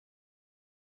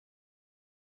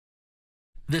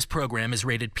This program is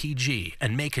rated PG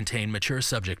and may contain mature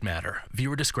subject matter.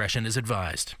 Viewer discretion is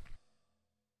advised.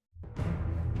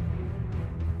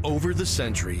 Over the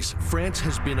centuries, France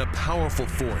has been a powerful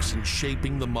force in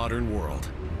shaping the modern world.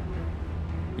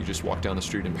 You just walk down the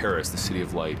street in Paris, the city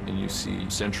of light, and you see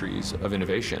centuries of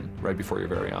innovation right before your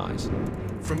very eyes.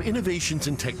 From innovations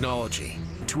in technology,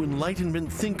 to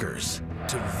Enlightenment thinkers,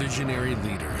 to visionary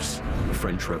leaders. The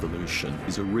French Revolution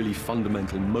is a really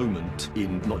fundamental moment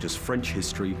in not just French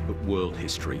history, but world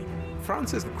history.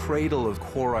 France is the cradle of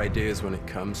core ideas when it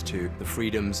comes to the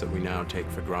freedoms that we now take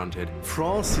for granted.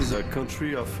 France is a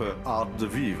country of art de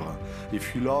vivre.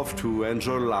 If you love to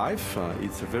enjoy life,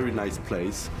 it's a very nice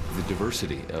place. The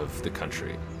diversity of the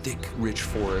country. Thick, rich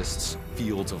forests,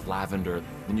 fields of lavender.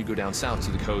 Then you go down south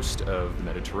to the coast of the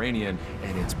Mediterranean,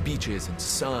 and it's beaches and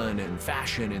sun and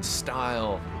fashion and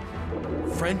style.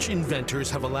 French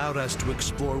inventors have allowed us to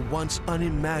explore once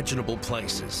unimaginable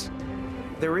places.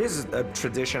 There is a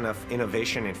tradition of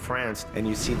innovation in France, and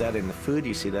you see that in the food,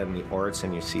 you see that in the arts,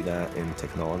 and you see that in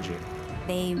technology.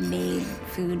 They made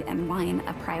food and wine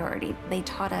a priority. They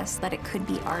taught us that it could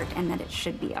be art and that it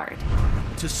should be art.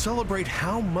 To celebrate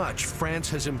how much France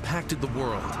has impacted the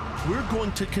world, we're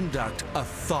going to conduct a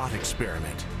thought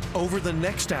experiment. Over the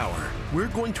next hour, we're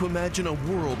going to imagine a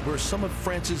world where some of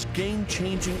France's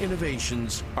game-changing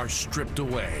innovations are stripped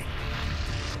away.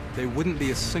 There wouldn't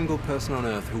be a single person on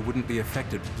Earth who wouldn't be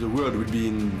affected. The world would be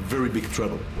in very big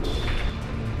trouble.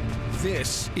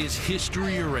 This is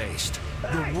History Erased,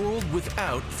 the world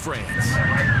without France.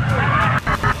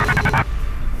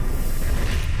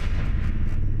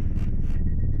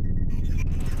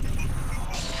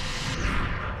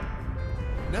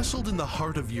 Nestled in the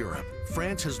heart of Europe,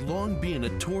 France has long been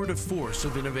a tour de force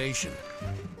of innovation.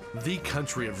 The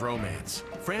country of romance,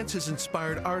 France has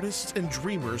inspired artists and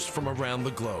dreamers from around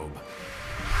the globe.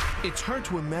 It's hard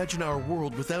to imagine our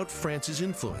world without France's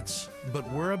influence, but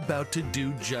we're about to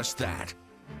do just that.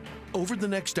 Over the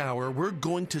next hour, we're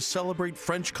going to celebrate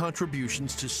French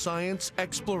contributions to science,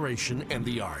 exploration, and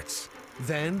the arts.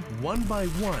 Then, one by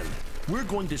one, we're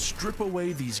going to strip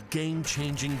away these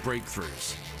game-changing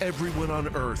breakthroughs. Everyone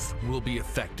on Earth will be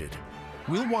affected.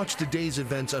 We'll watch the day's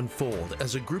events unfold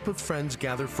as a group of friends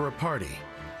gather for a party,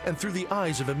 and through the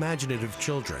eyes of imaginative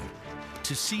children,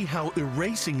 to see how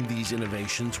erasing these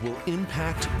innovations will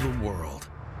impact the world.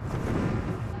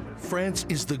 France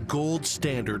is the gold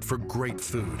standard for great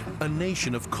food, a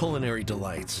nation of culinary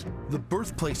delights, the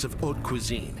birthplace of haute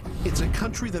cuisine. It's a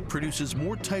country that produces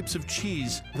more types of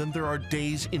cheese than there are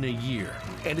days in a year,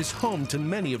 and is home to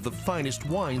many of the finest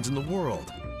wines in the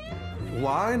world.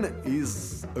 Wine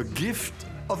is a gift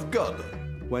of God.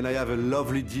 When I have a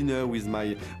lovely dinner with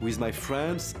my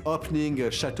friends, opening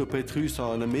a Chateau Petrus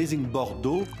or an amazing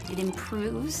Bordeaux. It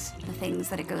improves the things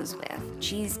that it goes with.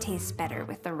 Cheese tastes better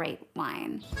with the right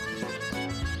wine.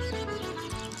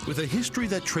 With a history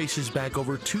that traces back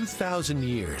over 2,000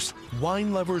 years,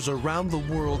 wine lovers around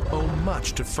the world owe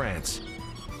much to France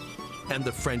and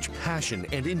the French passion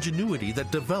and ingenuity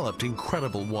that developed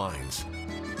incredible wines.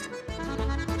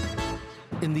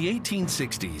 In the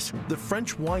 1860s, the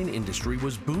French wine industry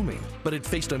was booming, but it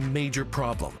faced a major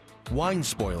problem: wine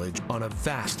spoilage on a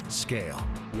vast scale.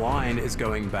 Wine is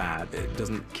going bad. It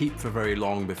doesn't keep for very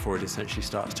long before it essentially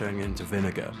starts turning into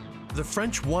vinegar. The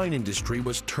French wine industry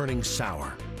was turning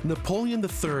sour. Napoleon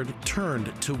III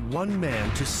turned to one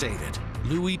man to save it: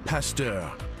 Louis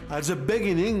Pasteur. At the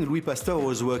beginning, Louis Pasteur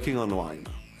was working on wine,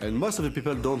 and most of the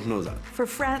people don't know that. For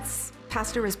France,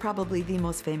 Pasteur is probably the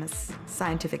most famous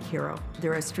scientific hero.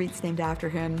 There are streets named after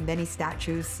him, many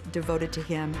statues devoted to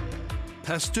him.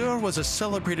 Pasteur was a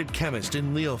celebrated chemist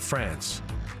in Lille, France,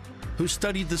 who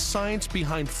studied the science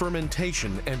behind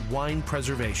fermentation and wine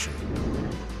preservation.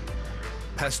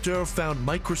 Pasteur found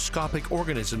microscopic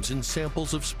organisms in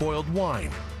samples of spoiled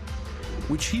wine,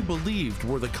 which he believed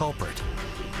were the culprit: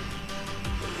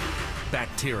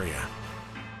 bacteria.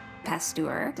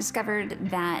 Pasteur discovered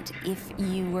that if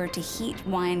you were to heat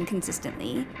wine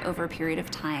consistently over a period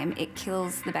of time, it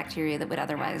kills the bacteria that would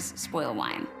otherwise spoil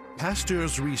wine.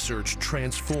 Pasteur's research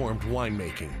transformed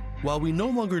winemaking. While we no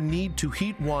longer need to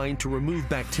heat wine to remove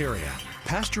bacteria,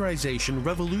 pasteurization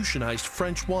revolutionized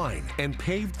French wine and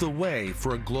paved the way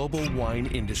for a global wine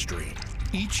industry.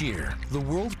 Each year, the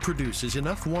world produces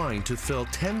enough wine to fill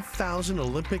 10,000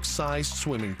 Olympic-sized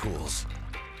swimming pools.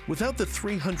 Without the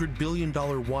 $300 billion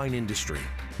wine industry,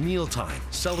 mealtime,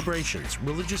 celebrations,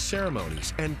 religious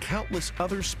ceremonies, and countless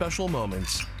other special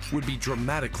moments would be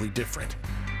dramatically different.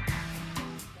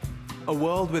 A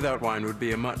world without wine would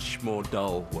be a much more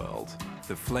dull world.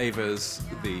 The flavors,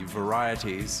 the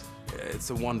varieties, It's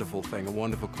a wonderful thing, a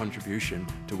wonderful contribution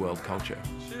to world culture.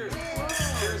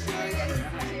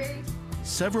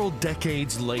 Several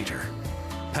decades later,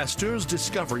 Pasteur's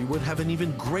discovery would have an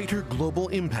even greater global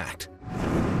impact.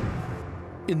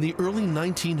 In the early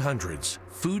 1900s,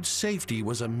 food safety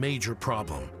was a major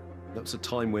problem. That was a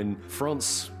time when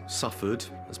France suffered,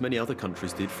 as many other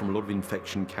countries did, from a lot of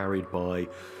infection carried by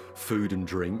food and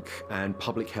drink, and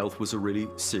public health was a really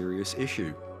serious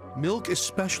issue. Milk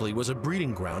especially was a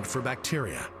breeding ground for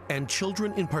bacteria, and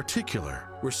children in particular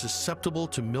were susceptible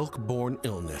to milk-borne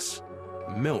illness.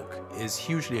 Milk is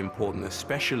hugely important,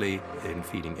 especially in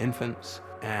feeding infants,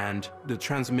 and the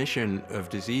transmission of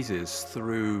diseases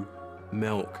through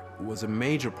milk was a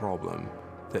major problem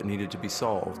that needed to be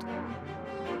solved.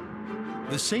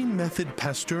 The same method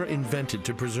Pasteur invented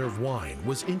to preserve wine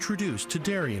was introduced to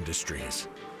dairy industries.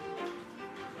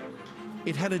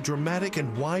 It had a dramatic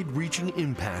and wide-reaching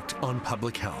impact on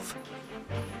public health.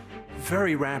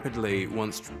 Very rapidly,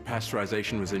 once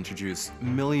pasteurization was introduced,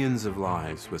 millions of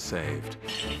lives were saved.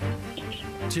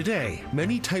 Today,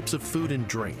 many types of food and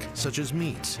drink, such as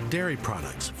meats, dairy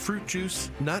products, fruit juice,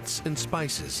 nuts, and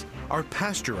spices, are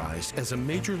pasteurized as a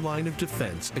major line of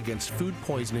defense against food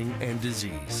poisoning and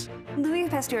disease. Louis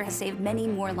Pasteur has saved many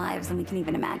more lives than we can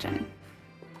even imagine.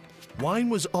 Wine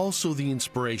was also the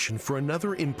inspiration for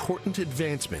another important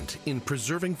advancement in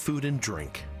preserving food and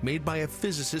drink, made by a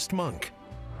physicist monk.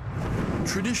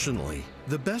 Traditionally,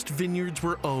 the best vineyards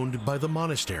were owned by the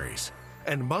monasteries,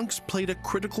 and monks played a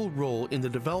critical role in the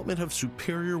development of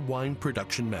superior wine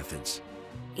production methods.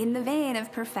 In the vein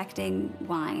of perfecting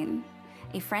wine,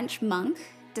 a French monk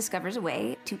discovers a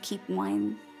way to keep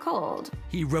wine cold.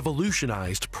 He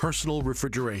revolutionized personal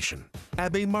refrigeration.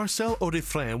 Abbé Marcel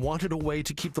Audeflin wanted a way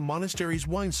to keep the monastery's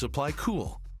wine supply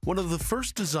cool. One of the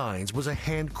first designs was a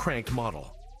hand-cranked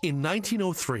model. In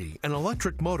 1903, an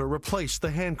electric motor replaced the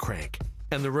hand crank,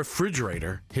 and the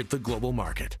refrigerator hit the global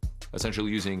market.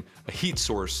 Essentially using a heat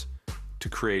source to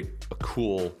create a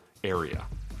cool area.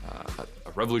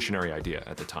 A revolutionary idea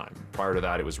at the time. Prior to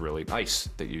that, it was really ice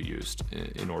that you used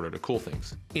in order to cool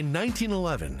things. In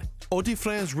 1911,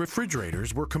 Audeflin's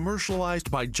refrigerators were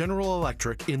commercialized by General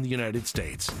Electric in the United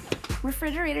States.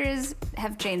 Refrigerators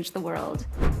have changed the world.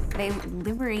 They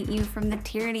liberate you from the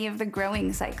tyranny of the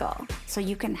growing cycle, so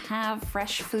you can have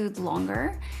fresh food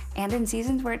longer and in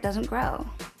seasons where it doesn't grow.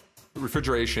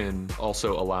 Refrigeration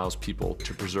also allows people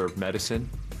to preserve medicine.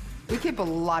 We keep a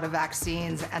lot of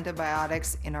vaccines,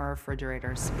 antibiotics in our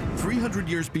refrigerators. 300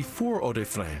 years before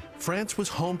Audeflin, France was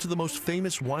home to the most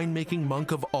famous winemaking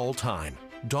monk of all time,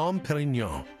 Dom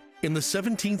Pérignon. In the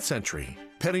 17th century,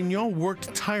 Pérignon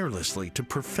worked tirelessly to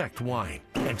perfect wine,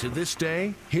 and to this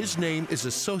day, his name is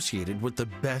associated with the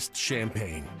best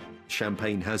champagne.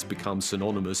 Champagne has become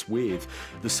synonymous with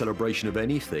the celebration of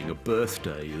anything, a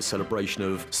birthday, a celebration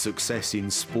of success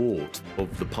in sport,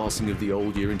 of the passing of the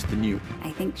old year into the new.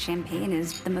 I think champagne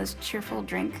is the most cheerful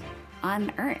drink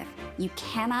on earth. You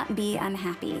cannot be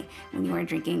unhappy when you are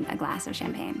drinking a glass of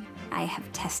champagne. I have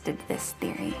tested this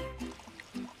theory.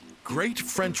 Great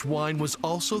French wine was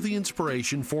also the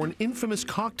inspiration for an infamous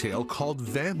cocktail called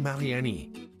vin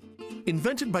Mariani.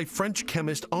 Invented by French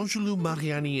chemist Angelou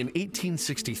Mariani in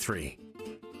 1863,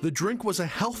 the drink was a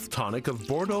health tonic of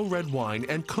Bordeaux red wine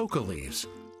and coca leaves.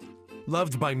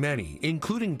 Loved by many,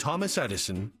 including Thomas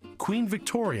Edison, Queen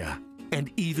Victoria, and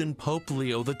even Pope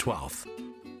Leo XII.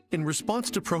 In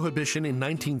response to Prohibition in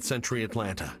 19th century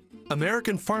Atlanta,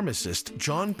 American pharmacist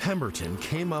John Pemberton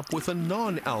came up with a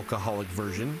non-alcoholic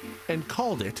version and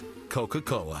called it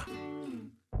Coca-Cola.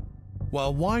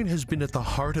 While wine has been at the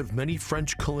heart of many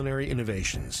French culinary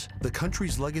innovations, the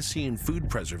country's legacy in food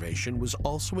preservation was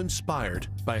also inspired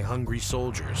by hungry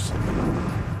soldiers.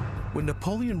 When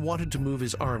Napoleon wanted to move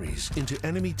his armies into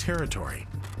enemy territory,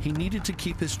 he needed to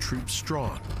keep his troops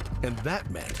strong, and that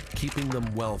meant keeping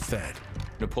them well fed.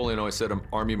 Napoleon always said an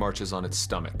army marches on its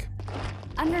stomach.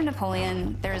 Under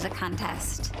Napoleon, there is a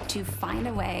contest to find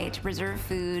a way to preserve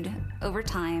food over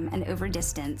time and over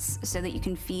distance so that you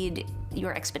can feed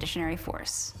your expeditionary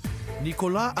force.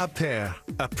 Nicolas Appert,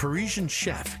 a Parisian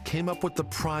chef, came up with the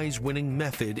prize-winning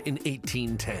method in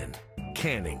 1810,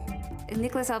 canning.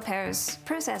 Nicolas Appert's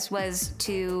process was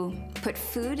to put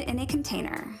food in a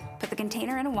container, put the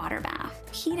container in a water bath,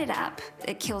 heat it up,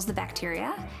 it kills the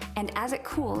bacteria, and as it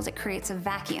cools, it creates a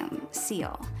vacuum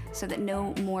seal so that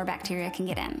no more bacteria can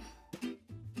get in.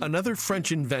 Another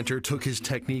French inventor took his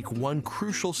technique one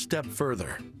crucial step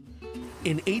further.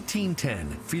 In 1810,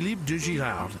 Philippe de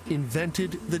Girard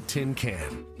invented the tin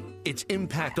can. Its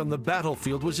impact on the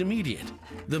battlefield was immediate.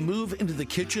 The move into the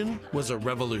kitchen was a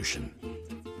revolution.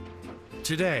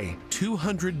 Today,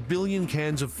 200 billion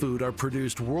cans of food are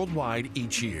produced worldwide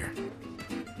each year.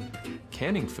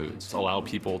 Canning foods allow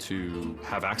people to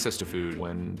have access to food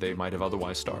when they might have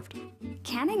otherwise starved.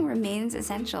 Canning remains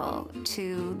essential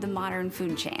to the modern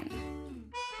food chain.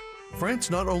 France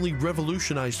not only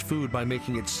revolutionized food by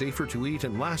making it safer to eat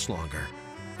and last longer,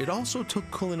 it also took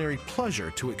culinary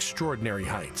pleasure to extraordinary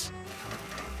heights.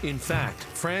 In fact,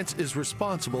 France is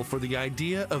responsible for the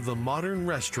idea of the modern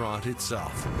restaurant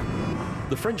itself.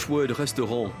 The French word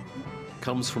restaurant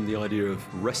comes from the idea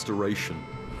of restoration,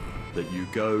 that you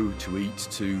go to eat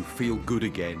to feel good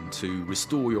again, to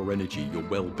restore your energy, your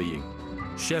well-being.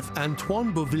 Chef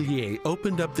Antoine Beauvillier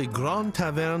opened up the Grande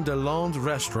Taverne de Lande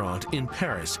restaurant in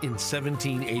Paris in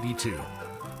 1782.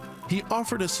 He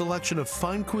offered a selection of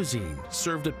fine cuisine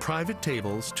served at private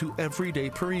tables to everyday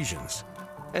Parisians,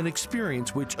 an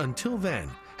experience which until then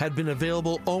had been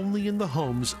available only in the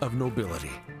homes of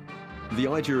nobility. The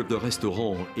idea of the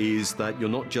restaurant is that you're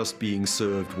not just being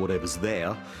served whatever's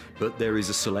there, but there is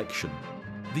a selection.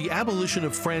 The abolition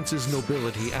of France's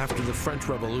nobility after the French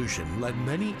Revolution led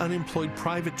many unemployed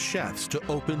private chefs to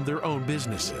open their own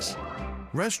businesses.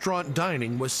 Restaurant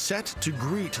dining was set to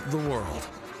greet the world.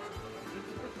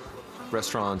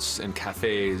 Restaurants and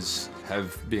cafes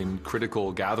have been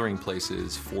critical gathering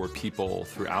places for people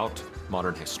throughout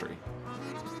modern history.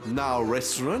 Now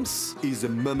restaurants is a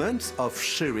moment of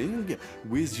sharing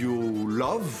with your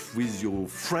love, with your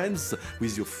friends,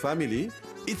 with your family.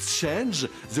 It's changed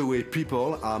the way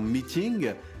people are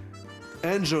meeting,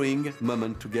 enjoying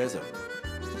moment together.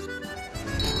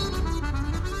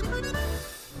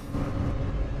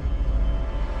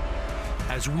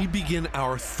 As we begin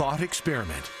our thought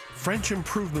experiment, French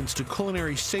improvements to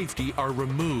culinary safety are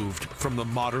removed from the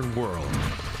modern world.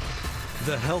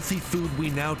 The healthy food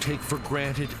we now take for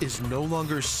granted is no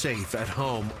longer safe at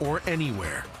home or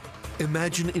anywhere.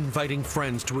 Imagine inviting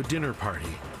friends to a dinner party,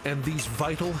 and these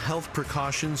vital health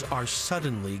precautions are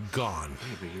suddenly gone.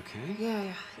 Babe, are you okay?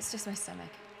 Yeah, it's just my stomach.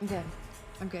 I'm good.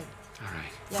 I'm good. All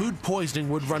right. Yeah. Food poisoning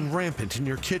would run rampant in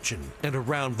your kitchen and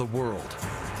around the world.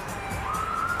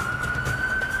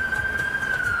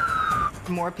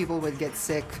 More people would get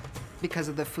sick because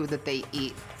of the food that they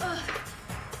eat.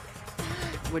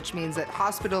 Which means that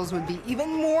hospitals would be even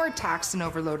more taxed and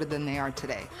overloaded than they are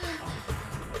today.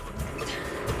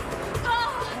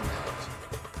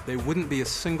 There wouldn't be a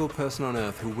single person on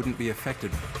Earth who wouldn't be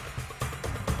affected.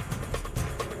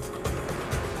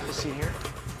 Have a seat here.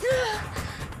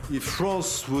 If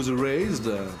France was erased,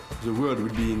 the world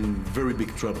would be in very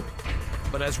big trouble.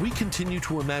 But as we continue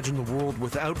to imagine the world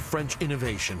without French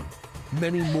innovation,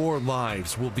 many more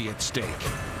lives will be at stake.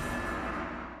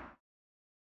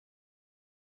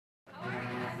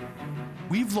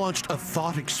 We've launched a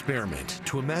thought experiment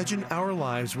to imagine our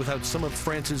lives without some of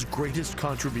France's greatest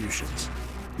contributions.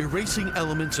 Erasing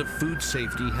elements of food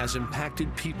safety has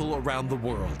impacted people around the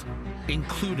world,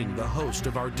 including the host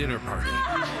of our dinner party.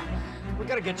 We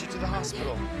gotta get you to the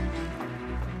hospital.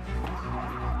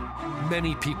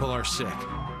 Many people are sick,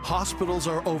 hospitals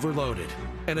are overloaded,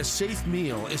 and a safe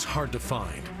meal is hard to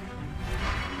find.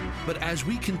 But as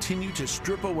we continue to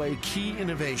strip away key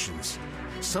innovations,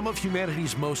 some of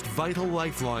humanity's most vital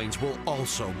lifelines will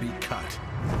also be cut.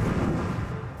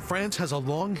 France has a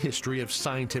long history of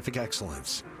scientific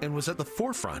excellence and was at the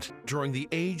forefront during the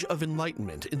Age of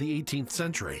Enlightenment in the 18th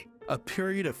century, a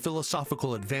period of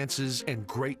philosophical advances and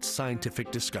great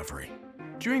scientific discovery.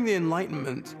 During the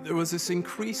Enlightenment, there was this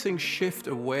increasing shift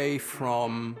away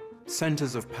from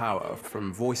centers of power,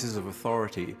 from voices of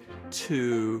authority,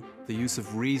 to the use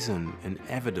of reason and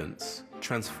evidence,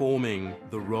 transforming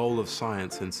the role of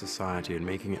science in society and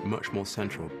making it much more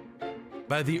central.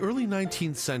 By the early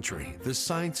 19th century, the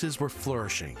sciences were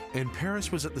flourishing, and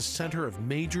Paris was at the center of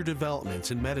major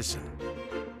developments in medicine.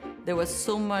 There was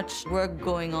so much work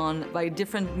going on by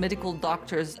different medical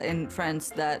doctors in France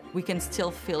that we can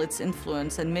still feel its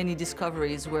influence, and many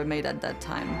discoveries were made at that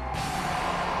time.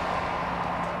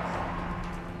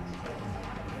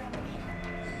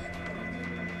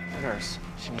 Nurse,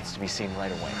 she needs to be seen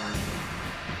right away.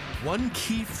 One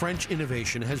key French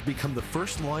innovation has become the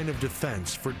first line of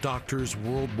defense for doctors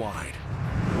worldwide.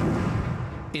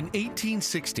 In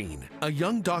 1816, a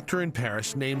young doctor in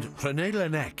Paris named René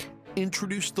Laennec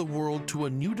introduced the world to a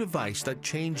new device that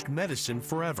changed medicine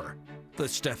forever: the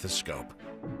stethoscope.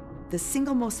 The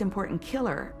single most important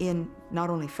killer in not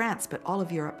only France, but all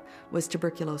of Europe, was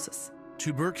tuberculosis.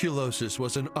 Tuberculosis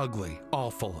was an ugly,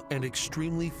 awful, and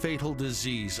extremely fatal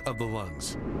disease of the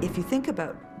lungs. If you think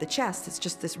about the chest, it's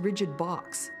just this rigid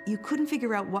box. You couldn't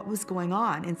figure out what was going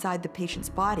on inside the patient's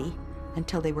body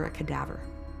until they were a cadaver.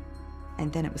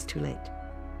 And then it was too late.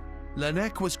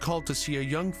 Laennec was called to see a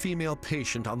young female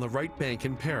patient on the right bank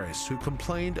in Paris who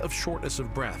complained of shortness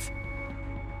of breath.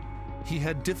 He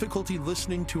had difficulty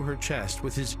listening to her chest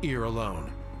with his ear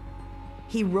alone.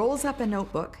 He rolls up a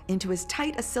notebook into as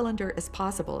tight a cylinder as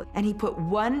possible, and he put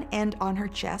one end on her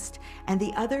chest and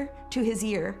the other to his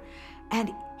ear,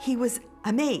 and he was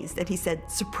amazed, and he said,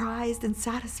 surprised and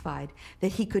satisfied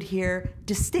that he could hear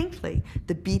distinctly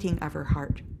the beating of her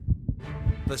heart.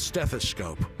 The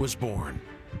stethoscope was born.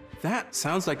 That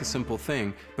sounds like a simple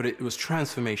thing, but it was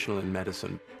transformational in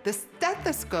medicine. The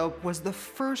stethoscope was the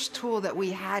first tool that we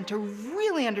had to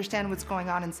really understand what's going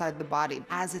on inside the body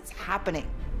as it's happening.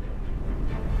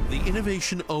 The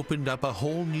innovation opened up a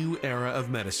whole new era of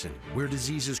medicine where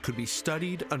diseases could be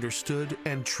studied, understood,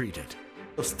 and treated.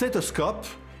 The stethoscope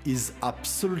is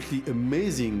absolutely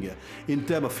amazing in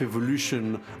terms of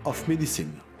evolution of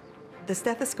medicine. The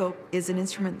stethoscope is an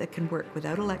instrument that can work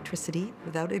without electricity,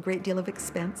 without a great deal of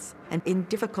expense, and in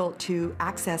difficult to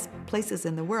access places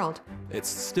in the world. It's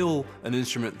still an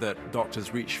instrument that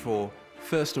doctors reach for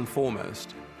first and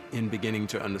foremost in beginning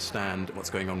to understand what's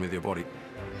going on with your body.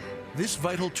 This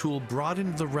vital tool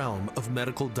broadened the realm of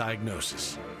medical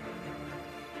diagnosis.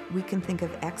 We can think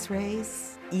of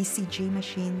X-rays, ECG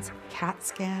machines, CAT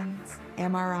scans,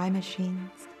 MRI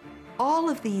machines. All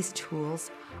of these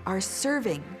tools are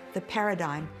serving the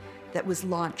paradigm that was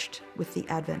launched with the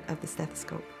advent of the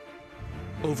stethoscope.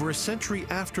 Over a century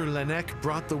after Laennec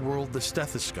brought the world the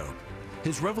stethoscope,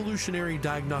 his revolutionary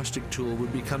diagnostic tool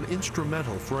would become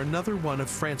instrumental for another one of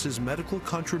France's medical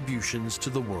contributions to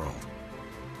the world.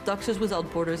 Doctors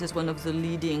Without Borders is one of the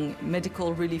leading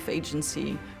medical relief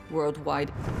agencies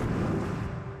worldwide.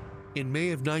 In May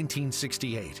of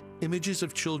 1968, images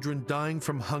of children dying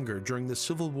from hunger during the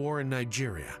civil war in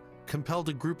Nigeria compelled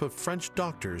a group of French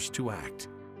doctors to act.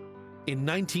 In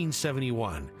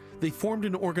 1971, they formed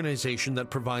an organization that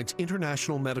provides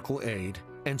international medical aid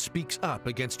and speaks up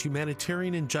against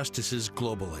humanitarian injustices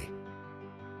globally.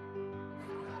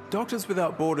 Doctors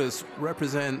Without Borders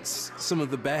represents some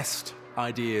of the best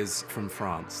ideas from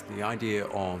France, the idea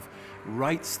of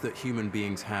rights that human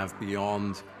beings have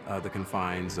beyond the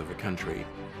confines of a country.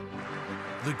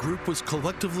 The group was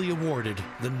collectively awarded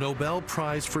the Nobel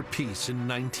Prize for Peace in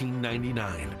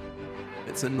 1999.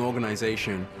 It's an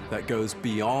organization that goes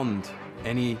beyond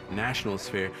any national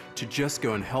sphere to just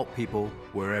go and help people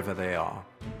wherever they are.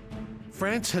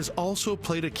 France has also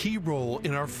played a key role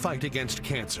in our fight against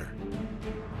cancer.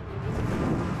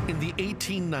 In the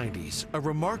 1890s, a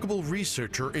remarkable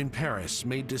researcher in Paris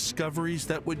made discoveries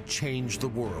that would change the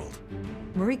world.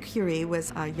 Marie Curie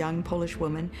was a young Polish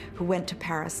woman who went to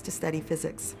Paris to study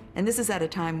physics. And this is at a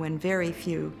time when very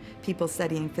few people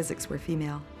studying physics were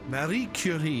female. Marie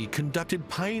Curie conducted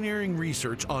pioneering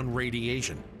research on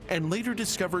radiation and later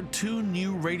discovered two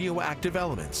new radioactive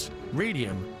elements,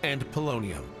 radium and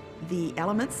polonium. The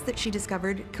elements that she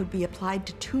discovered could be applied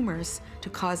to tumors to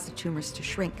cause the tumors to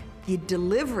shrink. The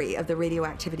delivery of the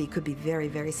radioactivity could be very,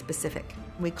 very specific.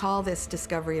 We call this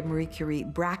discovery of Marie Curie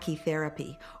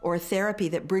brachytherapy, or therapy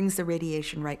that brings the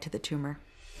radiation right to the tumor.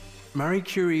 Marie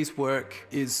Curie's work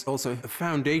is also a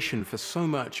foundation for so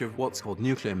much of what's called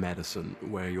nuclear medicine,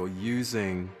 where you're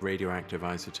using radioactive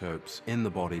isotopes in the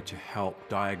body to help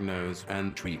diagnose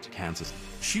and treat cancers.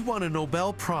 She won a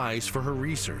Nobel Prize for her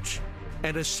research,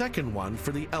 and a second one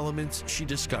for the elements she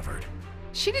discovered.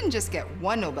 She didn't just get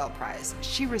one Nobel Prize,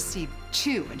 she received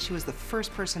two, and she was the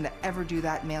first person to ever do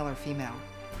that, male or female.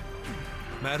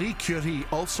 Marie Curie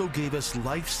also gave us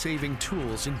life-saving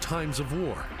tools in times of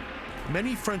war.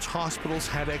 Many French hospitals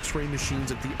had X-ray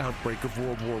machines at the outbreak of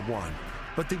World War I,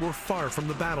 but they were far from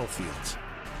the battlefields.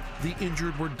 The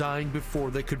injured were dying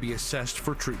before they could be assessed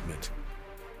for treatment.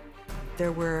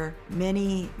 There were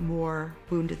many more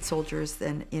wounded soldiers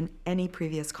than in any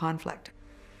previous conflict.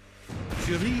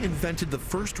 Curie invented the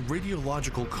first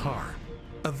radiological car,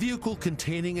 a vehicle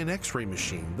containing an X-ray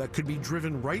machine that could be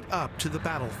driven right up to the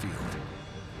battlefield.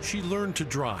 She learned to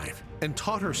drive and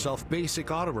taught herself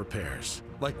basic auto repairs,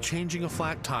 like changing a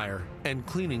flat tire and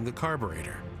cleaning the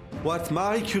carburetor. What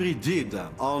Marie Curie did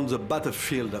on the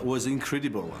battlefield was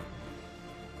incredible.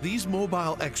 These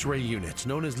mobile X-ray units,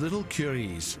 known as Little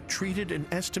Curies, treated an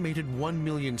estimated 1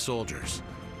 million soldiers.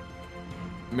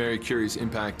 Marie Curie's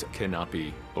impact cannot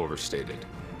be overstated,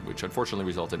 which unfortunately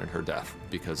resulted in her death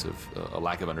because of a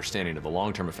lack of understanding of the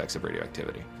long-term effects of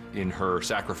radioactivity. In her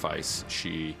sacrifice,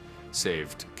 she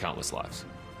saved countless lives.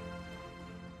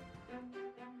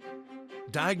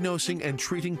 Diagnosing and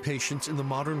treating patients in the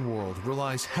modern world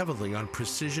relies heavily on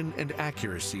precision and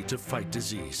accuracy to fight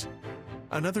disease.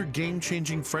 Another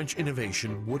game-changing French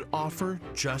innovation would offer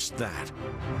just that.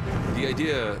 The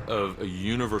idea of a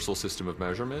universal system of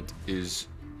measurement is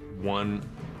one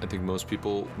I think most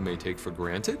people may take for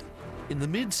granted. In the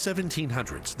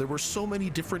mid-1700s, there were so many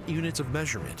different units of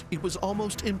measurement, it was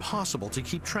almost impossible to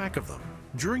keep track of them.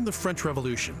 During the French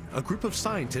Revolution, a group of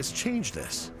scientists changed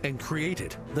this and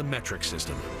created the metric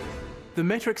system. The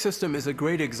metric system is a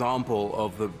great example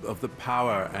of the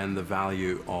power and the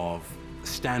value of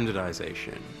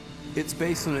standardization. It's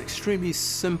based on an extremely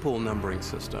simple numbering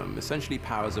system, essentially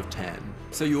powers of 10.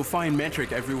 So you'll find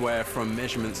metric everywhere from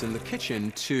measurements in the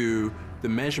kitchen to the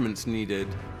measurements needed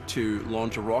to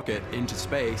launch a rocket into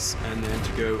space and then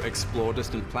to go explore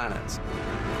distant planets.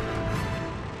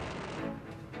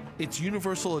 Its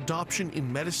universal adoption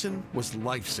in medicine was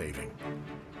life-saving.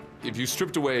 If you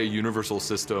stripped away a universal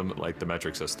system like the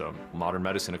metric system, modern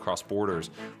medicine across borders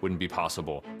wouldn't be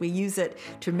possible. We use it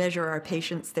to measure our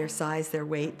patients, their size, their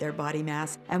weight, their body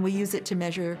mass, and we use it to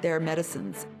measure their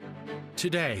medicines.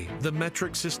 Today, the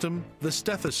metric system, the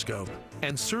stethoscope,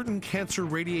 and certain cancer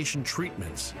radiation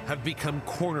treatments have become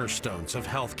cornerstones of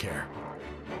healthcare.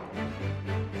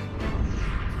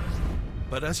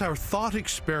 But as our thought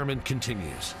experiment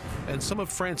continues, and some of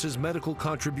France's medical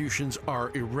contributions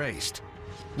are erased,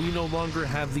 we no longer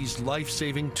have these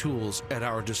life-saving tools at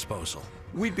our disposal.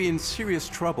 We'd be in serious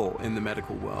trouble in the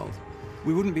medical world.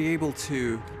 We wouldn't be able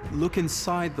to look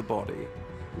inside the body.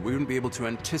 We wouldn't be able to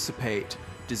anticipate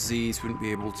disease. We wouldn't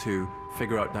be able to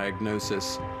figure out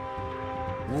diagnosis.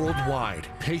 Worldwide,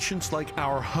 patients like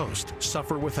our host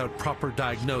suffer without proper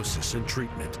diagnosis and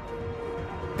treatment.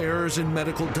 Errors in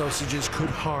medical dosages could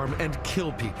harm and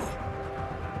kill people.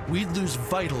 We'd lose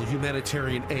vital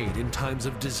humanitarian aid in times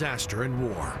of disaster and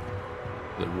war.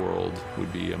 The world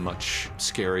would be a much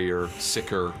scarier,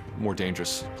 sicker, more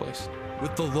dangerous place.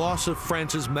 With the loss of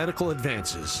France's medical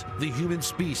advances, the human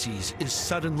species is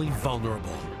suddenly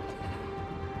vulnerable.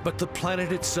 But the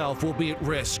planet itself will be at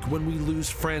risk when we lose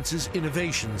France's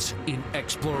innovations in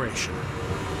exploration.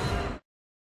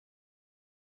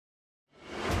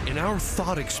 In our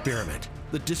thought experiment,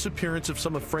 the disappearance of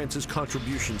some of France's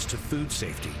contributions to food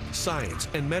safety, science,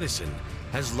 and medicine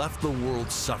has left the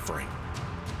world suffering.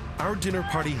 Our dinner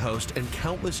party host and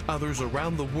countless others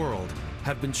around the world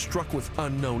have been struck with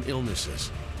unknown illnesses,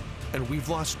 and we've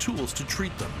lost tools to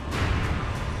treat them.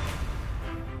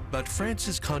 But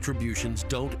France's contributions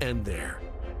don't end there.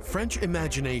 French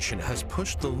imagination has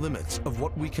pushed the limits of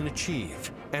what we can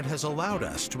achieve and has allowed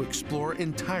us to explore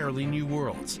entirely new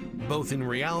worlds, both in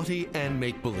reality and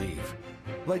make-believe.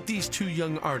 Like these two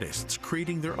young artists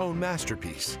creating their own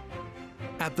masterpiece.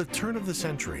 At the turn of the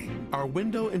century, our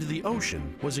window into the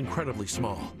ocean was incredibly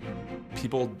small.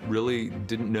 People really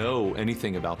didn't know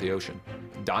anything about the ocean.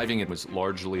 Diving it was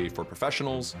largely for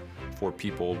professionals, for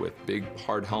people with big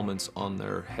hard helmets on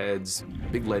their heads,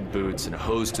 big lead boots, and a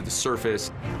hose to the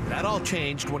surface. That all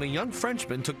changed when a young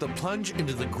Frenchman took the plunge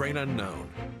into the great unknown.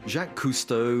 Jacques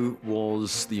Cousteau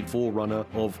was the forerunner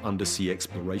of undersea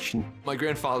exploration. My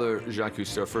grandfather, Jacques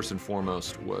Cousteau, first and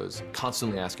foremost, was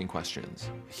constantly asking questions.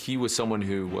 He was someone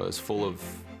who was full of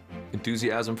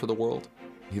enthusiasm for the world.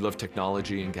 He loved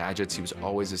technology and gadgets. He was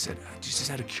always just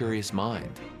had a curious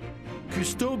mind.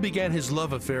 Cousteau began his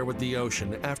love affair with the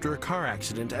ocean after a car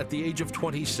accident at the age of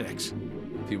 26.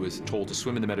 He was told to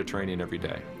swim in the Mediterranean every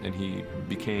day, and he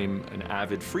became an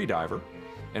avid free diver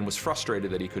and was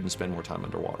frustrated that he couldn't spend more time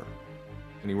underwater.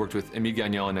 And he worked with Émile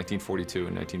Gagnan in 1942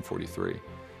 and 1943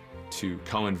 to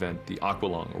co-invent the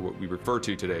aqualung, or what we refer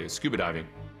to today as scuba diving.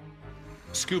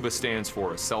 Scuba stands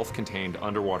for a self-contained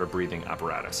underwater breathing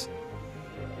apparatus.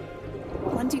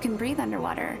 Once you can breathe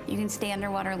underwater, you can stay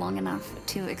underwater long enough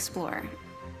to explore.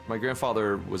 My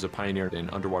grandfather was a pioneer in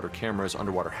underwater cameras,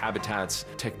 underwater habitats,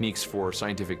 techniques for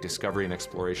scientific discovery and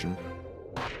exploration.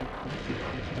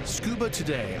 Scuba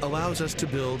today allows us to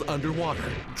build underwater,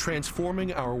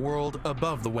 transforming our world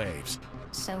above the waves.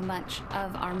 So much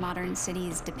of our modern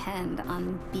cities depend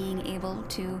on being able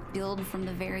to build from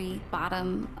the very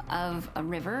bottom of a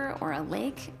river or a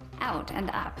lake out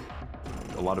and up.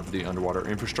 A lot of the underwater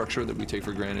infrastructure that we take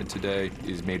for granted today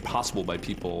is made possible by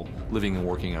people living and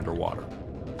working underwater.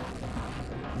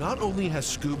 Not only has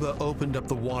scuba opened up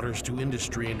the waters to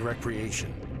industry and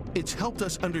recreation, it's helped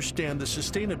us understand the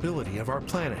sustainability of our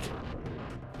planet.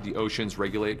 The oceans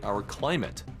regulate our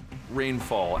climate.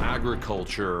 Rainfall,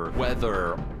 agriculture,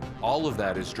 weather, all of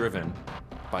that is driven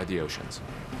by the oceans.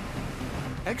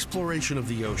 Exploration of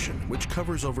the ocean, which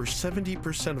covers over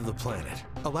 70% of the planet,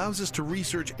 allows us to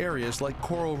research areas like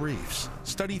coral reefs,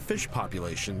 study fish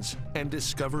populations, and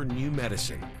discover new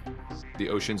medicine. The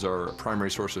oceans are a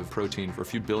primary source of protein for a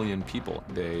few billion people.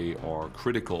 They are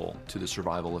critical to the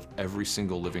survival of every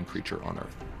single living creature on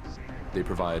Earth. They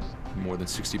provide more than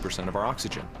 60% of our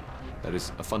oxygen. That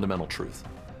is a fundamental truth.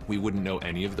 We wouldn't know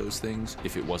any of those things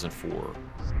if it wasn't for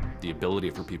the ability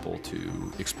for people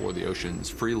to explore the oceans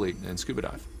freely and scuba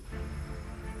dive.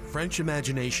 French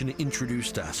imagination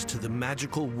introduced us to the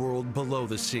magical world below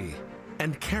the sea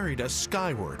and carried us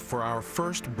skyward for our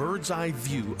first bird's-eye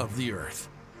view of the Earth.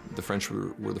 The French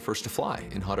were the first to fly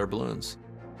in hot air balloons.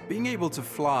 Being able to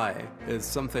fly is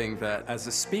something that, as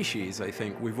a species, I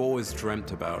think we've always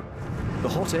dreamt about. The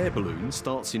hot air balloon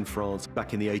starts in France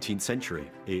back in the 18th century.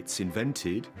 It's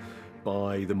invented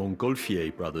by the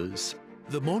Montgolfier brothers.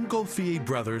 The Montgolfier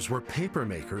brothers were paper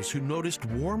makers who noticed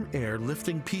warm air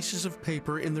lifting pieces of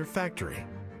paper in their factory.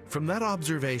 From that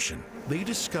observation, they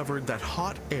discovered that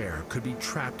hot air could be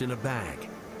trapped in a bag,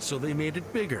 so they made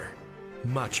it bigger,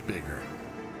 much bigger.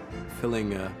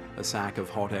 Filling a sack of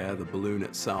hot air, the balloon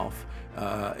itself,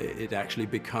 it actually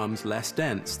becomes less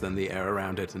dense than the air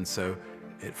around it, and so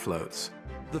it floats.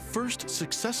 The first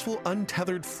successful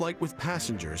untethered flight with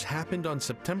passengers happened on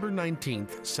September 19,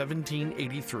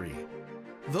 1783.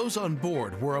 Those on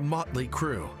board were a motley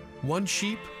crew, 1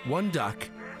 sheep, 1 duck,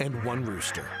 and 1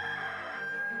 rooster.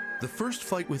 The first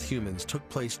flight with humans took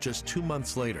place just 2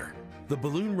 months later. The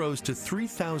balloon rose to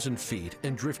 3,000 feet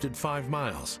and drifted 5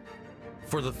 miles.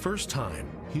 For the first time,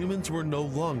 humans were no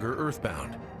longer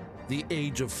earthbound. The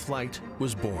age of flight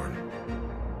was born.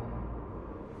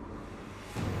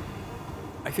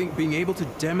 I think being able to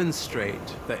demonstrate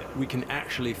that we can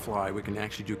actually fly, we can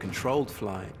actually do controlled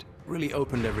flight, really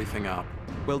opened everything up.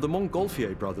 Well, the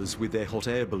Montgolfier brothers with their hot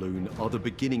air balloon are the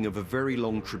beginning of a very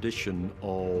long tradition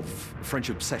of French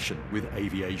obsession with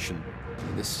aviation.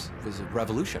 This was a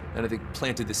revolution, and I think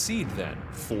planted the seed then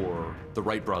for the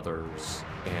Wright brothers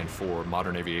and for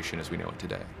modern aviation as we know it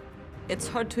today. It's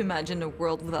hard to imagine a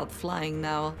world without flying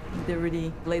now. They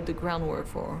really laid the groundwork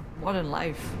for modern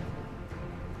life.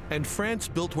 And France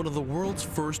built one of the world's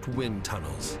first wind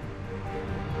tunnels.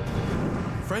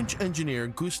 French engineer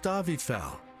Gustave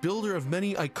Eiffel, builder of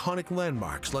many iconic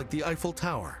landmarks like the Eiffel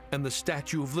Tower and the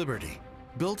Statue of Liberty,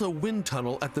 built a wind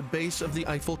tunnel at the base of the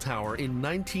Eiffel Tower in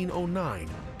 1909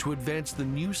 to advance the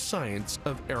new science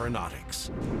of aeronautics.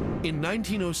 In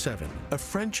 1907, a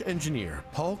French engineer,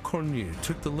 Paul Cornu,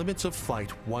 took the limits of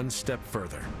flight 1 step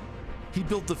further. He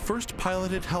built the first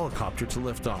piloted helicopter to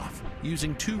lift off,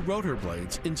 using 2 rotor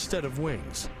blades instead of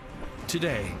wings.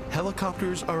 Today,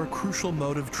 helicopters are a crucial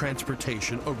mode of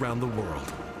transportation around the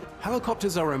world.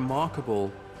 Helicopters are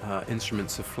remarkable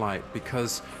instruments of flight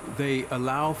because they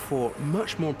allow for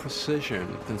much more precision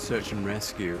than search and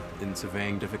rescue in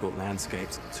surveying difficult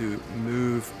landscapes, to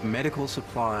move medical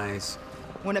supplies.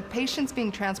 When a patient's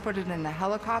being transported in a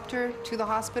helicopter to the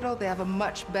hospital, they have a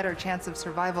much better chance of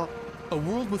survival. A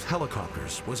world with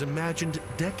helicopters was imagined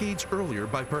decades earlier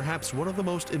by perhaps one of the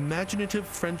most imaginative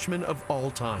Frenchmen of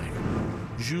all time,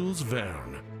 Jules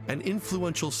Verne, an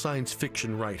influential science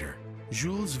fiction writer.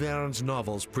 Jules Verne's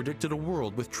novels predicted a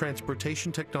world with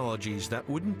transportation technologies that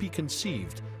wouldn't be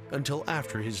conceived until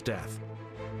after his death.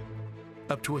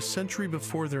 Up to a century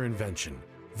before their invention,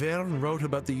 Verne wrote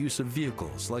about the use of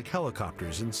vehicles like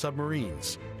helicopters and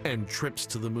submarines, and trips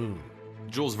to the moon.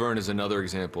 Jules Verne is another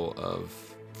example of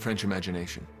French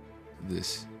imagination,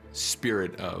 this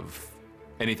spirit of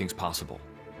anything's possible.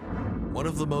 One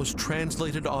of the most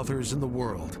translated authors in the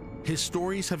world, his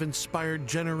stories have inspired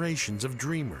generations of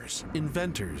dreamers,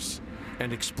 inventors,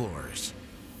 and explorers.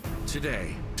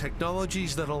 Today,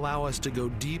 technologies that allow us to go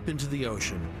deep into the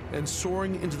ocean and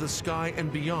soaring into the sky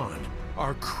and beyond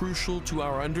are crucial to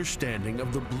our understanding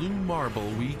of the blue marble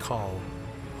we call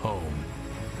home.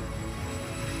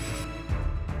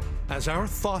 As our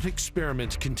thought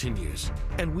experiment continues,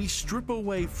 and we strip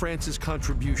away France's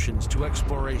contributions to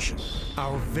exploration,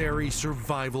 our very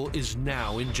survival is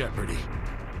now in jeopardy.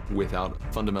 Without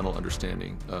fundamental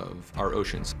understanding of our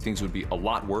oceans, things would be a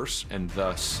lot worse, and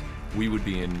thus we would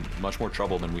be in much more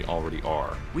trouble than we already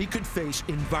are. We could face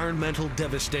environmental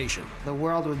devastation. The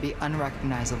world would be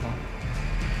unrecognizable.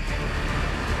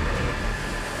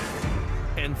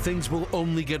 And things will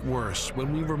only get worse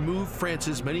when we remove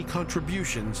France's many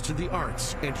contributions to the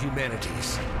arts and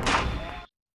humanities.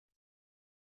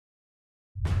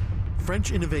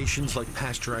 French innovations like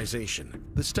pasteurization,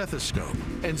 the stethoscope,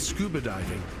 and scuba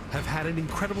diving have had an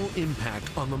incredible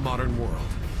impact on the modern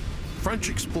world. French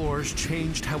explorers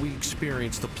changed how we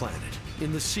experience the planet,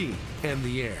 in the sea and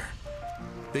the air.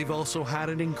 They've also had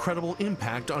an incredible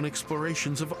impact on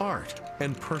explorations of art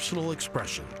and personal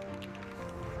expression.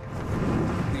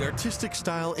 The artistic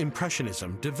style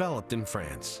Impressionism developed in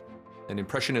France, And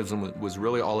Impressionism was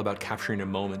really all about capturing a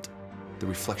moment, the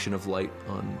reflection of light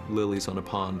on lilies on a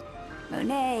pond.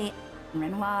 Monet,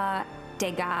 Renoir,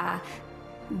 Degas,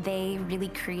 they really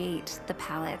create the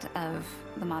palette of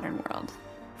the modern world.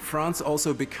 France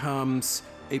also becomes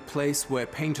a place where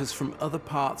painters from other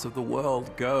parts of the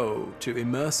world go to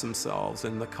immerse themselves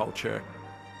in the culture.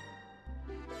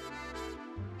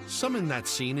 Some in that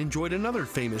scene enjoyed another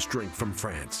famous drink from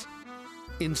France.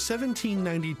 In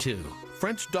 1792,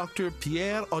 French doctor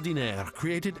Pierre Ordinaire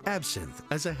created absinthe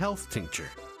as a health tincture.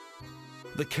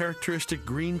 The characteristic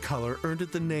green color earned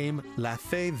it the name La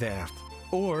Fée Verte,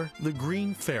 or the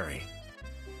Green Fairy.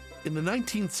 In the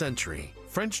 19th century,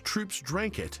 French troops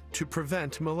drank it to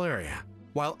prevent malaria,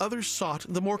 while others sought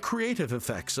the more creative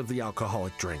effects of the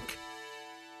alcoholic drink.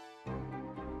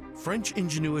 French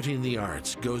ingenuity in the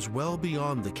arts goes well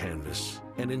beyond the canvas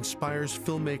and inspires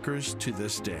filmmakers to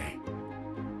this day.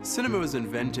 Cinema was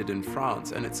invented in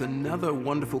France, and it's another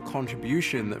wonderful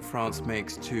contribution that France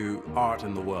makes to art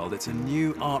in the world. It's a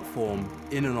new art form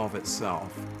in and of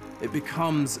itself. It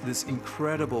becomes this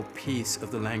incredible piece of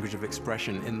the language of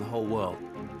expression in the whole world.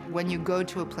 When you go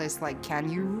to a place like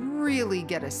Cannes, you really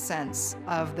get a sense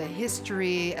of the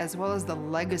history as well as the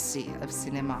legacy of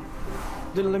cinema.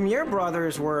 The Lumiere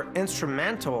brothers were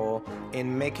instrumental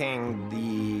in making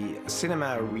the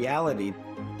cinema a reality.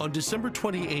 On December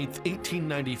 28,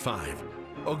 1895,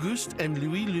 Auguste and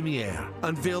Louis Lumiere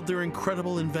unveiled their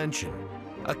incredible invention,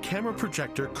 a camera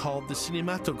projector called the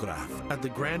cinématographe at the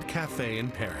Grand Café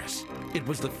in Paris. It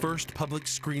was the first public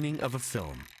screening of a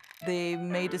film. They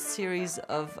made a series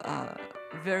of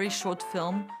very short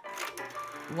film.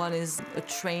 One is a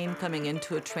train coming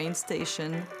into a train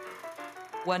station.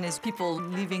 One is people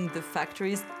leaving the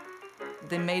factories.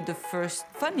 They made the first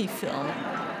funny film.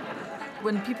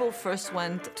 When people first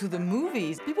went to the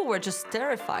movies, people were just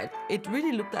terrified. It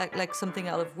really looked like something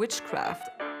out of witchcraft.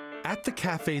 At the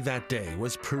cafe that day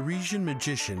was Parisian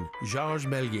magician Georges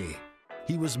Méliès.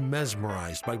 He was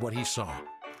mesmerized by what he saw.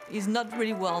 He's not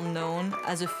really well known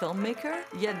as a filmmaker,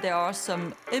 yet there are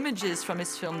some images from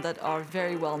his film that are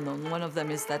very well known. One of them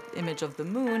is that image of the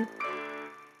moon.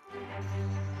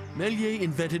 Méliès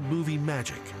invented movie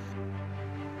magic.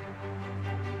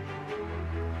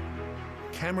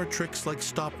 Camera tricks like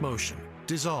stop motion,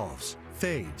 dissolves,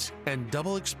 fades, and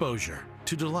double exposure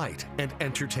to delight and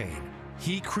entertain.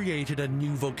 He created a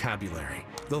new vocabulary,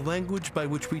 the language by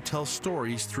which we tell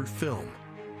stories through film.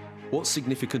 What's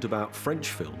significant about French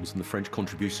films and the French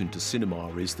contribution to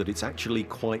cinema is that it's actually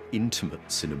quite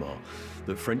intimate cinema,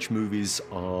 that French movies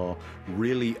are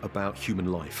really about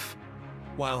human life.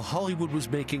 While Hollywood was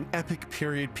making epic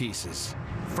period pieces,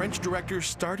 French directors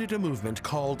started a movement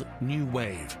called New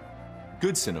Wave.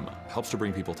 Good cinema helps to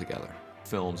bring people together.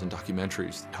 Films and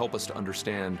documentaries help us to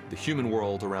understand the human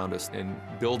world around us and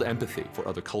build empathy for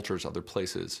other cultures, other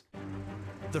places.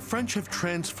 The French have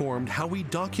transformed how we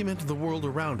document the world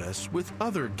around us with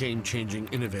other game-changing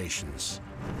innovations.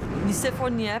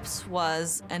 Nicéphore Niepce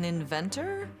was an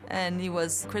inventor, and he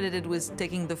was credited with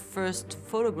taking the first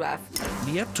photograph.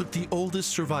 Niepce took the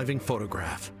oldest surviving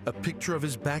photograph, a picture of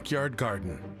his backyard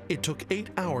garden. It took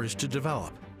 8 hours to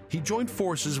develop. He joined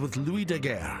forces with Louis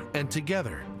Daguerre, and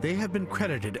together they have been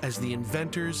credited as the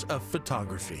inventors of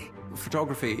photography.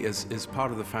 Photography is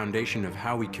part of the foundation of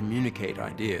how we communicate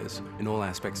ideas in all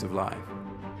aspects of life.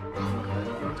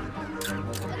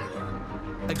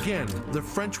 Again, the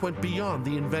French went beyond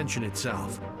the invention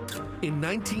itself. In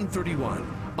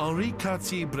 1931, Henri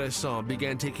Cartier-Bresson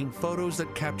began taking photos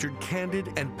that captured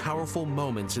candid and powerful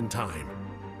moments in time.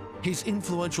 His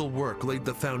influential work laid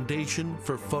the foundation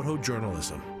for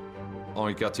photojournalism.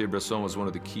 Henri Cartier-Bresson was one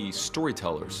of the key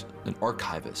storytellers and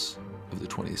archivists of the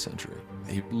 20th century.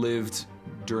 He lived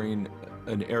during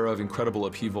an era of incredible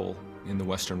upheaval in the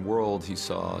Western world. He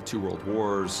saw 2 world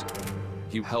wars.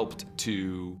 He helped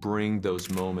to bring those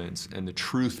moments and the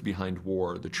truth behind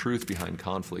war, the truth behind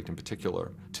conflict in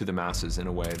particular, to the masses in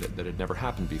a way that had never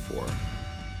happened before.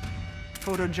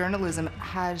 Photojournalism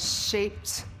has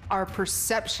shaped our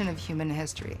perception of human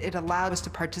history. It allowed us to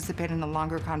participate in a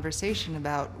longer conversation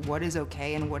about what is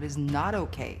okay and what is not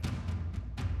okay.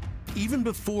 Even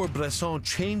before Bresson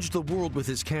changed the world with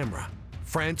his camera,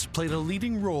 France played a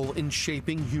leading role in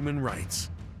shaping human rights.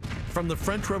 From the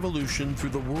French Revolution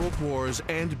through the World Wars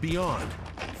and beyond,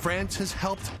 France has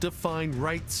helped define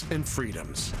rights and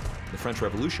freedoms. The French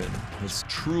Revolution was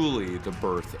truly the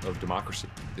birth of democracy,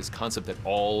 this concept that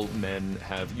all men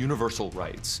have universal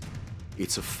rights.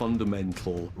 It's a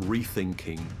fundamental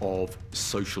rethinking of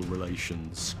social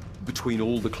relations between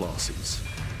all the classes.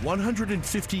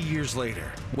 150 years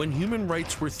later, when human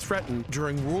rights were threatened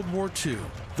during World War II,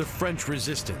 the French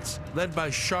resistance, led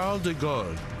by Charles de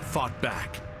Gaulle, fought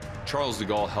back. Charles de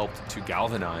Gaulle helped to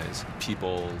galvanize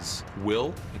people's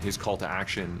will, and his call to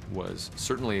action was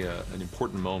certainly an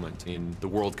important moment in the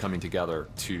world coming together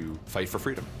to fight for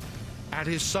freedom. At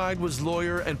his side was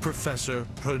lawyer and professor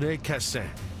René Cassin.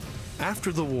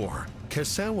 After the war,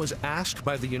 Cassin was asked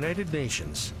by the United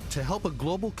Nations to help a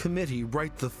global committee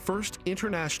write the first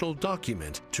international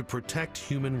document to protect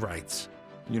human rights.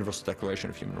 The Universal Declaration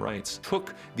of Human Rights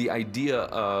took the idea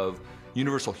of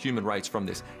universal human rights from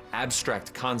this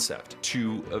abstract concept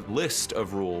to a list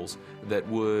of rules that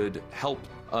would help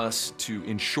us to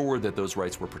ensure that those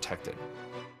rights were protected.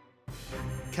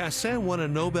 Cassin won a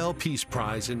Nobel Peace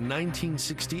Prize in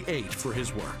 1968 for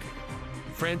his work.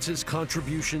 France's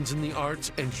contributions in the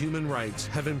arts and human rights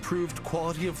have improved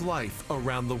quality of life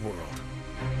around the world.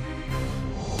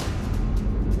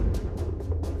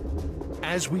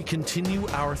 As we continue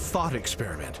our thought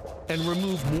experiment and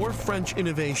remove more French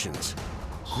innovations,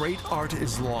 great art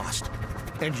is lost,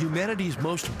 and humanity's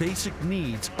most basic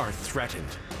needs are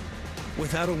threatened.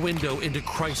 Without a window into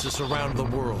crisis around the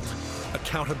world,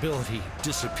 accountability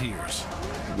disappears.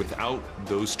 Without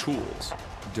those tools,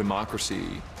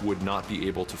 democracy would not be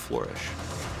able to flourish.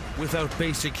 Without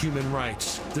basic human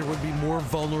rights, there would be more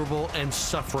vulnerable and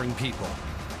suffering people.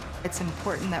 It's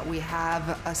important that we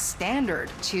have a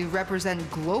standard to represent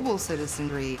global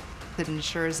citizenry that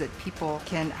ensures that people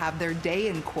can have their day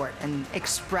in court and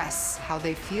express how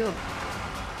they feel.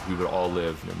 We would all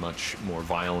live in a much more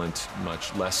violent,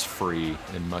 much less free,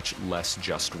 and much less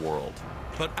just world.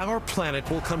 But our planet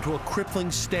will come to a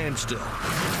crippling standstill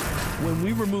when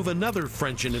we remove another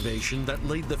French innovation that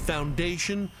laid the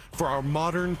foundation for our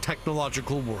modern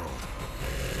technological world.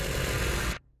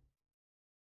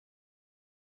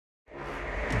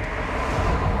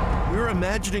 We're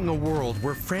imagining a world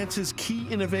where France's key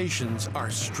innovations are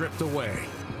stripped away.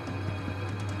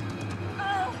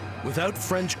 Without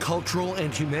French cultural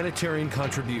and humanitarian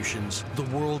contributions, the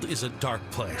world is a dark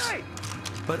place.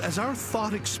 But as our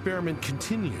thought experiment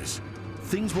continues,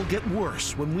 things will get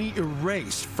worse when we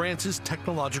erase France's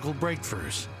technological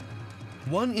breakthroughs.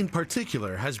 One in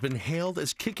particular has been hailed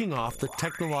as kicking off the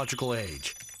technological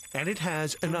age, and it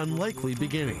has an unlikely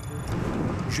beginning.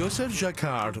 Joseph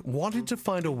Jacquard wanted to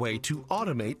find a way to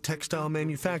automate textile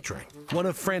manufacturing, one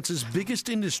of France's biggest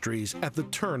industries at the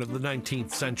turn of the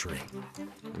 19th century.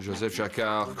 Joseph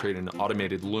Jacquard created an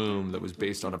automated loom that was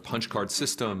based on a punch card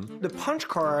system. The punch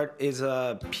card is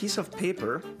a piece of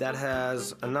paper that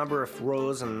has a number of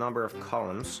rows and a number of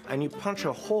columns, and you punch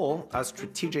a hole at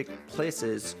strategic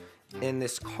places in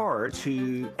this card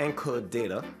to encode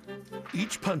data.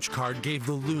 Each punch card gave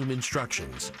the loom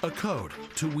instructions, a code,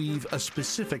 to weave a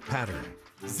specific pattern.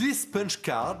 This punch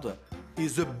card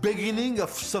is the beginning of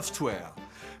software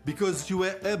because you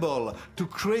were able to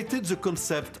create the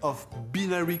concept of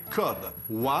binary code,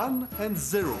 1 and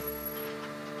 0.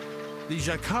 The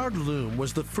Jacquard loom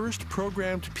was the first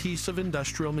programmed piece of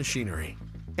industrial machinery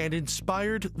and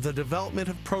inspired the development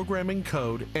of programming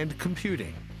code and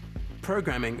computing.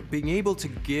 Programming, being able to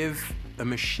give a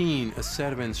machine a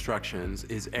set of instructions,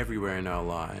 is everywhere in our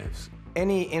lives.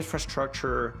 Any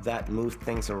infrastructure that moves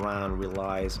things around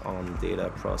relies on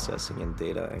data processing and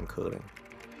data encoding.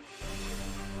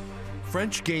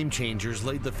 French game changers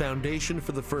laid the foundation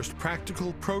for the first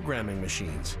practical programming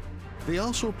machines. They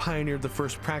also pioneered the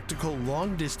first practical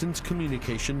long-distance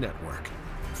communication network.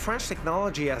 French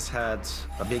technology has had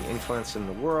a big influence in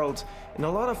the world in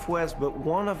a lot of ways, but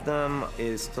one of them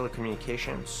is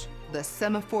telecommunications. The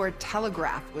semaphore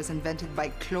telegraph was invented by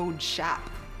Claude Chappe.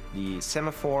 The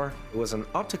semaphore was an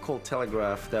optical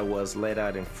telegraph that was laid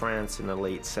out in France in the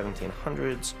late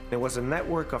 1700s. It was a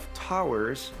network of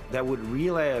towers that would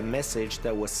relay a message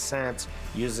that was sent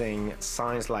using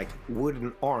signs like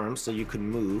wooden arms that you could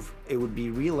move. It would be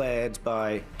relayed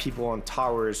by people on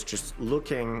towers just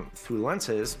looking through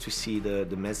lenses to see the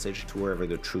message to wherever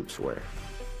the troops were.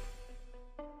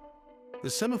 The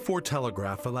semaphore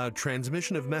telegraph allowed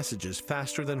transmission of messages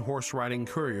faster than horse-riding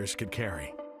couriers could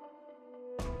carry.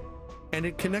 And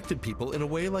it connected people in a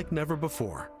way like never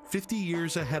before, 50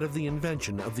 years ahead of the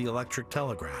invention of the electric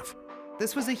telegraph.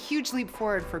 This was a huge leap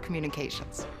forward for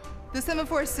communications. The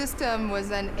semaphore system was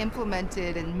then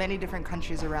implemented in many different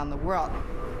countries around the world.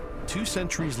 2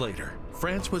 centuries later,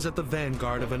 France was at the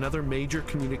vanguard of another major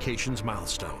communications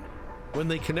milestone, when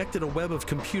they connected a web of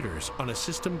computers on a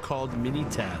system called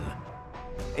Minitel.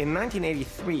 In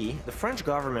 1983, the French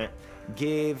government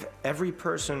gave every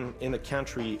person in the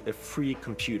country a free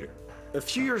computer. A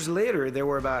few years later, there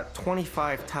were about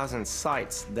 25,000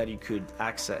 sites that you could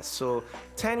access. So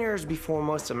 10 years before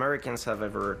most Americans have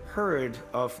ever heard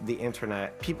of the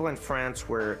internet, people in France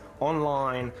were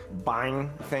online, buying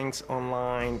things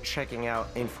online, checking out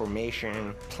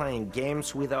information, playing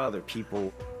games with other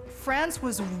people. France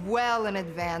was well in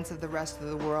advance of the rest of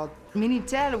the world.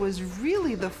 Minitel was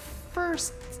really the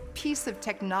first piece of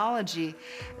technology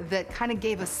that kind of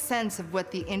gave a sense of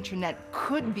what the internet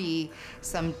could be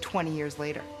some 20 years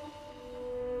later.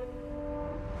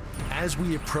 As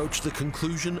we approach the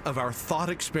conclusion of our thought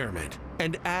experiment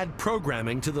and add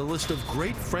programming to the list of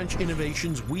great French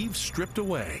innovations we've stripped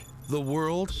away, the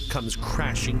world comes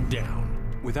crashing down.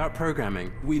 Without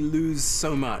programming, we lose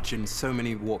so much in so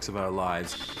many walks of our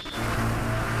lives.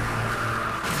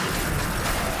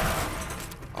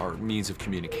 Our means of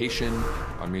communication,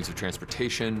 our means of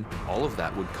transportation, all of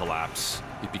that would collapse.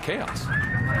 It'd be chaos.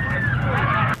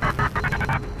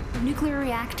 Nuclear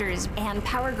reactors and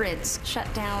power grids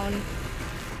shut down.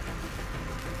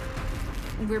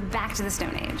 We're back to the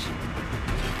Stone Age.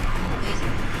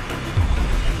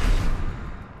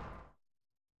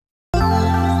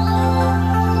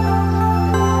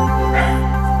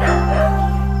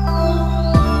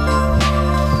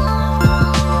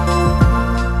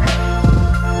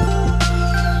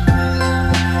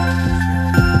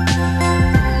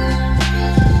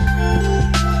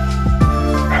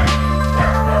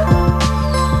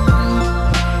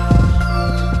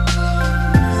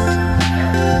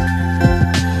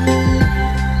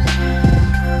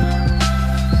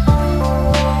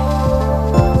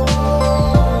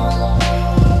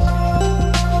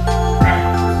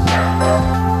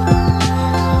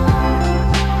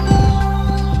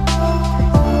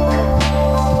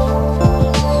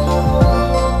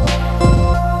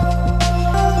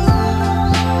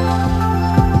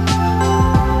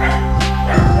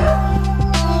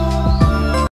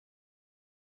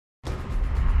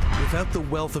 Without the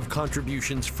wealth of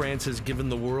contributions France has given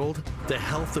the world, the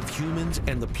health of humans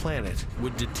and the planet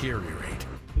would deteriorate.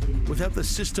 Without the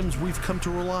systems we've come to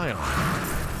rely on,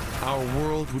 our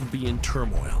world would be in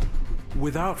turmoil.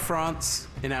 Without France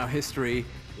in our history,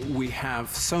 we have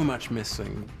so much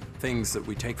missing. Things that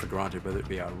we take for granted, whether it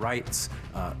be our rights,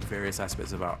 various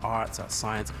aspects of our arts, our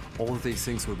science, all of these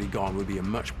things would be gone. We'd be a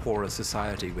much poorer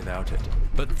society without it.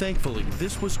 But thankfully,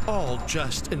 this was all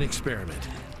just an experiment,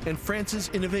 and France's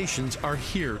innovations are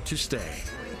here to stay.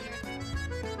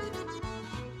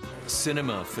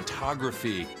 Cinema,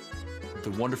 photography,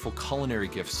 the wonderful culinary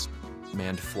gifts,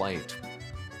 manned flight,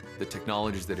 the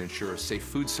technologies that ensure a safe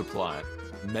food supply,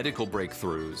 medical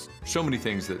breakthroughs, so many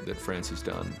things that France has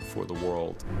done for the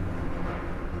world.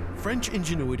 French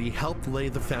ingenuity helped lay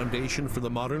the foundation for the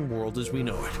modern world as we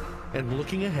know it. And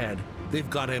looking ahead, they've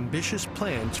got ambitious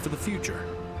plans for the future.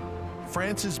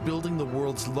 France is building the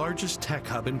world's largest tech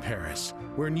hub in Paris,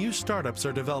 where new startups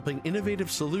are developing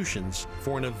innovative solutions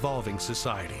for an evolving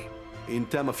society. In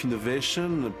terms of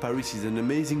innovation, Paris is an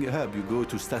amazing hub. You go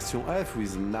to Station F, which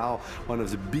is now one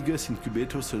of the biggest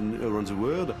incubators around the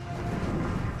world.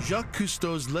 Jacques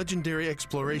Cousteau's legendary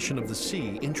exploration of the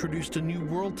sea introduced a new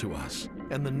world to us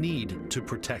and the need to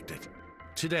protect it.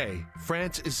 Today,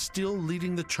 France is still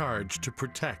leading the charge to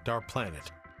protect our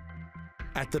planet.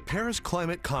 At the Paris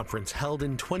Climate Conference held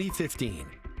in 2015,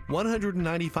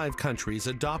 195 countries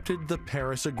adopted the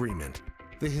Paris Agreement,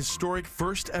 the historic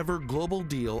first ever global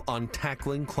deal on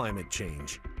tackling climate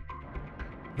change.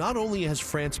 Not only has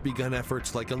France begun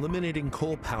efforts like eliminating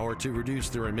coal power to reduce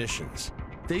their emissions,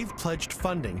 they've pledged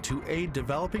funding to aid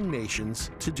developing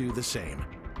nations to do the same.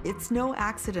 It's no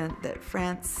accident that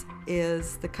France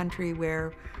is the country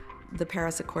where the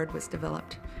Paris Accord was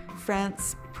developed.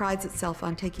 France prides itself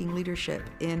on taking leadership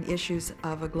in issues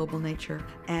of a global nature,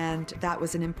 and that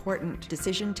was an important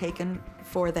decision taken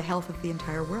for the health of the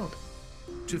entire world.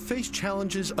 To face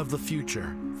challenges of the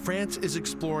future, France is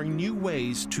exploring new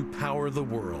ways to power the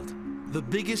world. The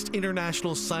biggest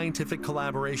international scientific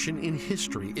collaboration in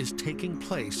history is taking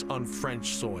place on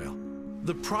French soil.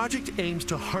 The project aims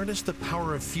to harness the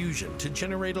power of fusion to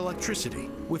generate electricity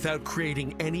without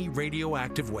creating any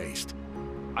radioactive waste.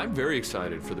 I'm very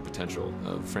excited for the potential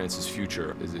of France's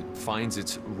future as it finds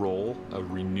its role, a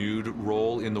renewed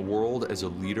role in the world as a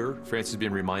leader. France is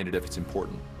being reminded of its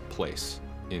important place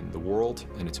in the world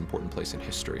and its important place in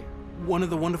history. One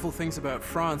of the wonderful things about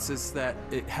France is that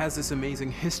it has this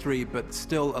amazing history, but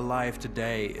still alive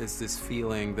today is this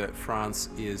feeling that France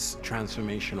is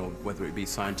transformational, whether it be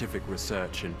scientific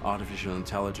research in artificial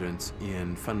intelligence,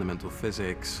 in fundamental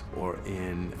physics, or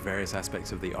in various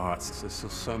aspects of the arts. There's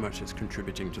still so much that's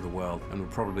contributing to the world and will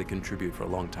probably contribute for a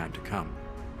long time to come.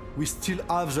 We still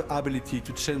have the ability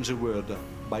to change the world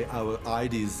by our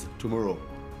ideas tomorrow,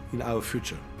 in our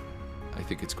future. I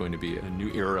think it's going to be a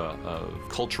new era of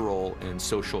cultural and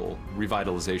social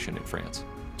revitalization in France.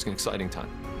 It's an exciting time.